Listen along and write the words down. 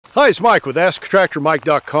Hi, it's Mike with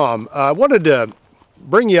AskTractorMike.com. I wanted to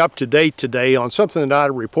bring you up to date today on something that I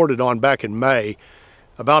reported on back in May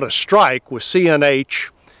about a strike with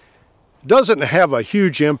CNH. Doesn't have a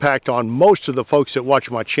huge impact on most of the folks that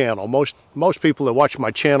watch my channel. Most people that watch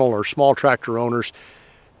my channel are small tractor owners,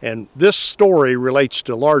 and this story relates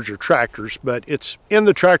to larger tractors, but it's in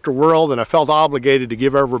the tractor world, and I felt obligated to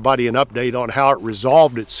give everybody an update on how it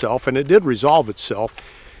resolved itself, and it did resolve itself.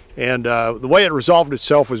 And the way it resolved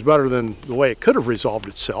itself was better than the way it could have resolved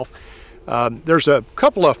itself. There's a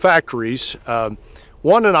couple of factories,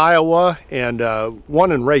 one in Iowa and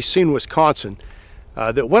one in Racine, Wisconsin,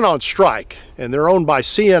 that went on strike, and they're owned by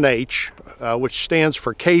CNH, which stands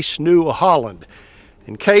for Case New Holland.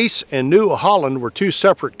 And Case and New Holland were two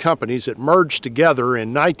separate companies that merged together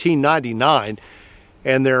in 1999,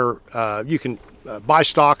 and they're you can buy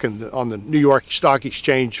stock on the New York Stock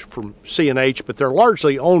Exchange from CNH, but they're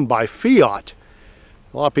largely owned by Fiat.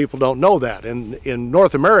 A lot of people don't know that. And in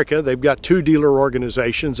North America, they've got two dealer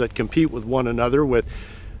organizations that compete with one another with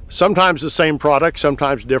sometimes the same products,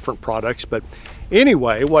 sometimes different products. But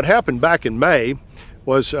anyway, what happened back in May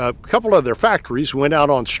was a couple of their factories went out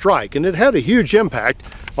on strike, and it had a huge impact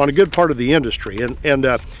on a good part of the industry. And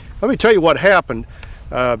let me tell you what happened.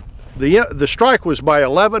 The strike was by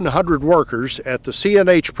 1,100 workers at the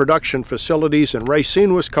CNH production facilities in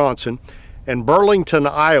Racine, Wisconsin and Burlington,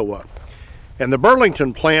 Iowa. And the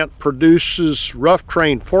Burlington plant produces rough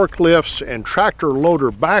terrain forklifts and tractor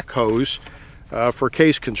loader backhoes for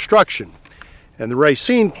Case Construction. And the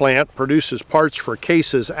Racine plant produces parts for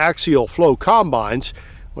Case's axial flow combines,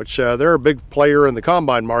 which they're a big player in the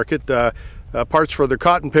combine market, parts for their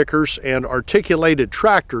cotton pickers and articulated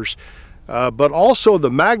tractors. But also the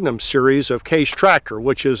Magnum series of Case tractor,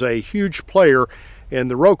 which is a huge player in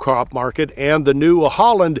the row crop market, and the New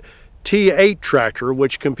Holland T8 tractor,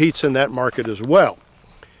 which competes in that market as well.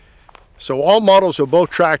 So all models of both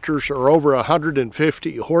tractors are over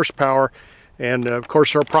 150 horsepower, and of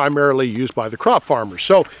course are primarily used by the crop farmers.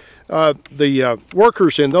 So the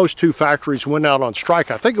workers in those two factories went out on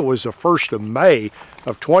strike. I think it was the 1st of May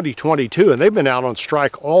of 2022, and they've been out on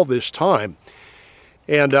strike all this time.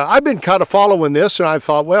 And I've been kind of following this, and I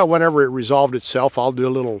thought, well, whenever it resolved itself, I'll do a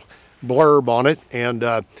little blurb on it. And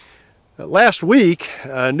last week,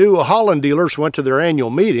 New Holland dealers went to their annual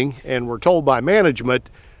meeting and were told by management,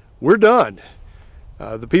 we're done.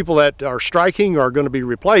 The people that are striking are going to be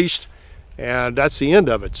replaced, and that's the end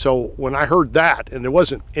of it. So when I heard that, and there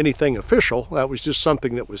wasn't anything official, that was just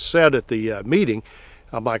something that was said at the meeting,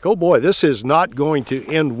 I'm like, oh boy, this is not going to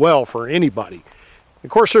end well for anybody. Of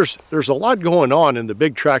course, there's a lot going on in the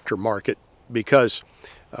big tractor market because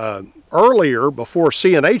earlier, before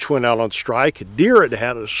CNH went out on strike, Deere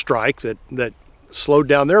had a strike that slowed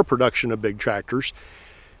down their production of big tractors.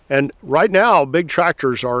 And right now, big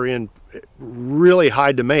tractors are in really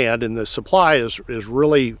high demand, and the supply is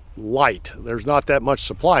really light. There's not that much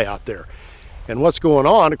supply out there. And what's going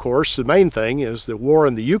on, of course, the main thing is the war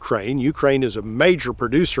in the Ukraine. Ukraine is a major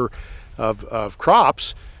producer of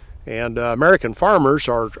crops, and American farmers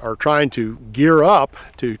are trying to gear up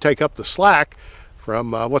to take up the slack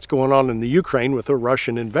from what's going on in the Ukraine with the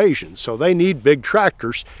Russian invasion. So they need big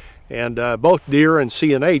tractors, and both Deere and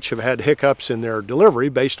CNH have had hiccups in their delivery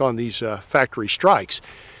based on these factory strikes.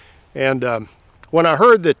 And when I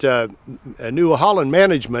heard that New Holland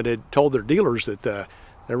management had told their dealers that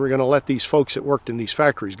they were going to let these folks that worked in these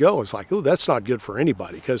factories go, it's like, oh, that's not good for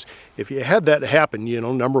anybody. Because if you had that happen, you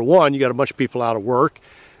know, number one, you got a bunch of people out of work.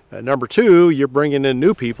 Number two, you're bringing in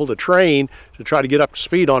new people to train to try to get up to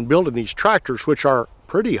speed on building these tractors, which are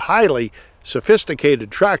pretty highly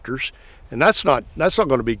sophisticated tractors, and that's not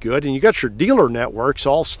going to be good. And you got your dealer networks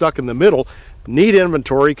all stuck in the middle, need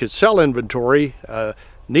inventory, could sell inventory,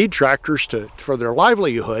 need tractors for their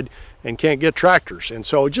livelihood, and can't get tractors. And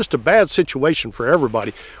so just a bad situation for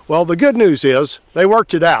everybody. Well, the good news is they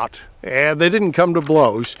worked it out, and they didn't come to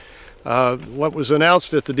blows. What was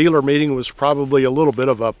announced at the dealer meeting was probably a little bit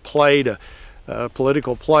of a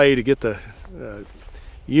political play to get the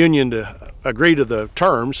union to agree to the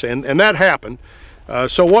terms, and that happened.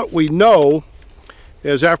 So what we know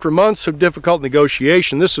is after months of difficult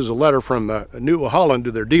negotiation, this is a letter from New Holland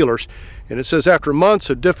to their dealers, and it says, after months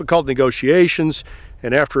of difficult negotiations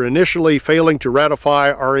and after initially failing to ratify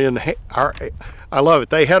I love it,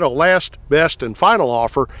 they had a last, best, and final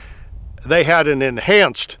offer. They had an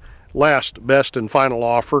enhanced last, best, and final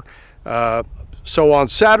offer. So on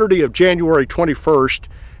Saturday of January 21st,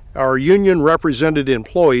 our union represented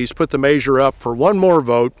employees put the measure up for one more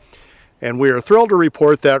vote, and we are thrilled to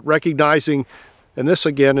report that, recognizing and this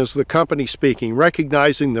again is the company speaking,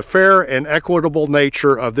 recognizing the fair and equitable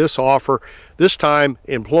nature of this offer. This time,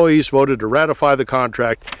 employees voted to ratify the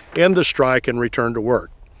contract, end the strike, and return to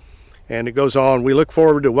work. And it goes on, we look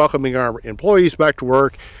forward to welcoming our employees back to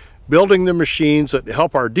work, building the machines that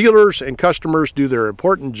help our dealers and customers do their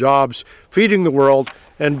important jobs, feeding the world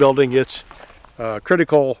and building its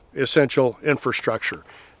critical, essential infrastructure.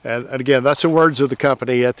 And again, that's the words of the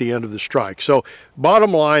company at the end of the strike. So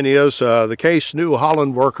bottom line is the Case New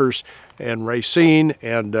Holland workers and Racine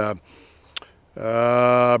and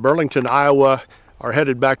Burlington, Iowa are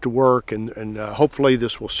headed back to work, and hopefully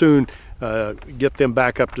this will soon get them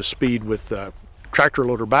back up to speed with tractor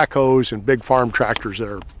loader backhoes and big farm tractors that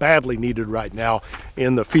are badly needed right now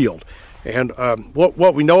in the field. And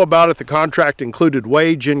what we know about it, the contract included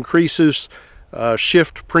wage increases,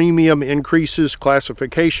 shift premium increases,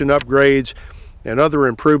 classification upgrades, and other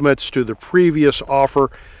improvements to the previous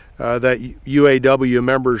offer that UAW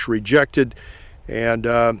members rejected. And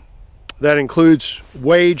that includes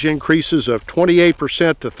wage increases of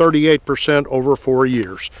 28% to 38% over 4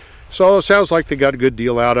 years. So it sounds like they got a good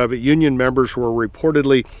deal out of it. Union members were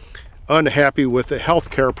reportedly unhappy with the health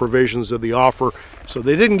care provisions of the offer. So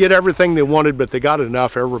they didn't get everything they wanted, but they got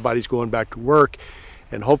enough. Everybody's going back to work,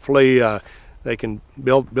 and hopefully they can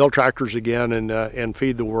build tractors again and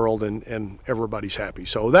feed the world, and everybody's happy.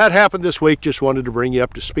 So that happened this week. Just wanted to bring you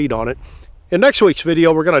up to speed on it. In next week's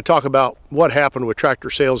video, we're going to talk about what happened with tractor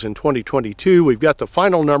sales in 2022. We've got the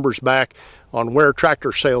final numbers back on where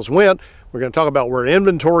tractor sales went. We're going to talk about where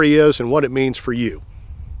inventory is and what it means for you.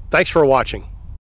 Thanks for watching.